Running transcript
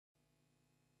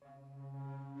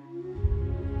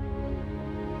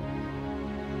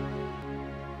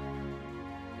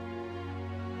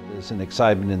There's an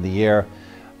excitement in the air,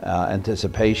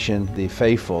 anticipation. The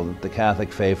faithful, the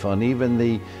Catholic faithful, and even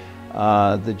the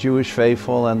Jewish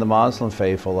faithful and the Muslim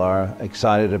faithful are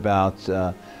excited about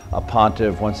a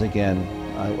pontiff once again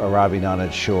arriving on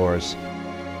its shores.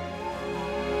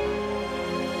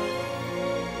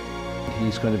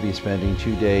 He's going to be spending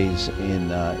 2 days in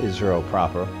Israel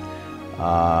proper,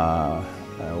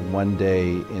 1 day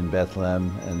in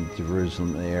Bethlehem and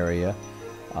Jerusalem area,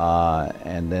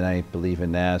 and then I believe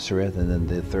in Nazareth, and then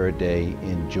the 3rd day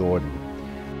in Jordan.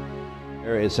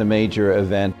 There is a major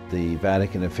event. The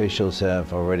Vatican officials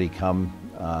have already come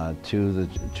to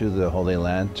the Holy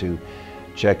Land to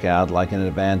check out, like an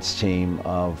advance team,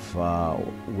 of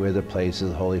where the places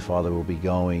the Holy Father will be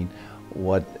going,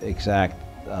 what exact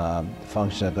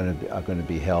functions are going to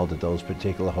be held at those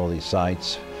particular holy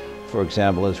sites. For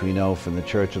example, as we know from the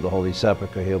Church of the Holy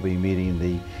Sepulchre, he'll be meeting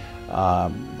the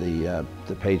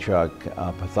Patriarch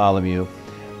Bartholomew,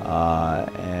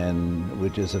 and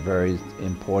which is a very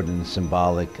important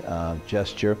symbolic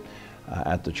gesture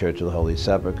at the Church of the Holy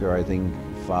Sepulchre, I think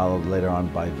followed later on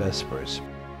by Vespers.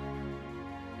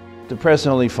 The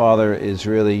present Holy Father is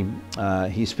really,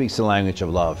 he speaks the language of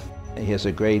love. He has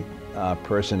a great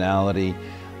personality.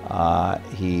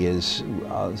 He is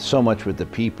so much with the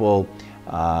people.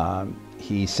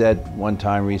 He said one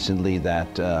time recently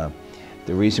that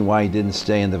the reason why he didn't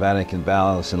stay in the Vatican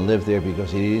Palace and live there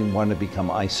because he didn't want to become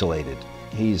isolated.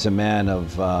 He's a man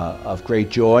of great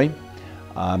joy,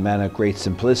 a man of great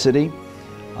simplicity,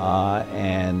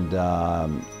 and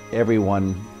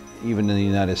everyone, even in the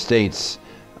United States,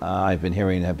 I've been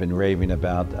hearing, have been raving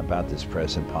about this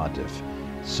present pontiff.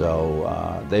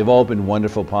 So they've all been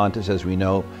wonderful pontiffs, as we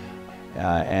know,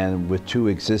 and with 2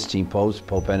 existing popes,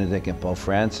 Pope Benedict and Pope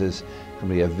Francis, it's going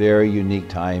to be a very unique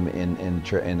time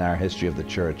in our history of the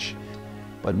Church.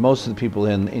 But most of the people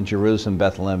in Jerusalem,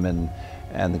 Bethlehem,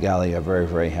 and the Galilee are very,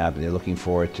 very happy. They're looking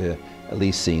forward to at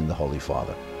least seeing the Holy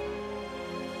Father.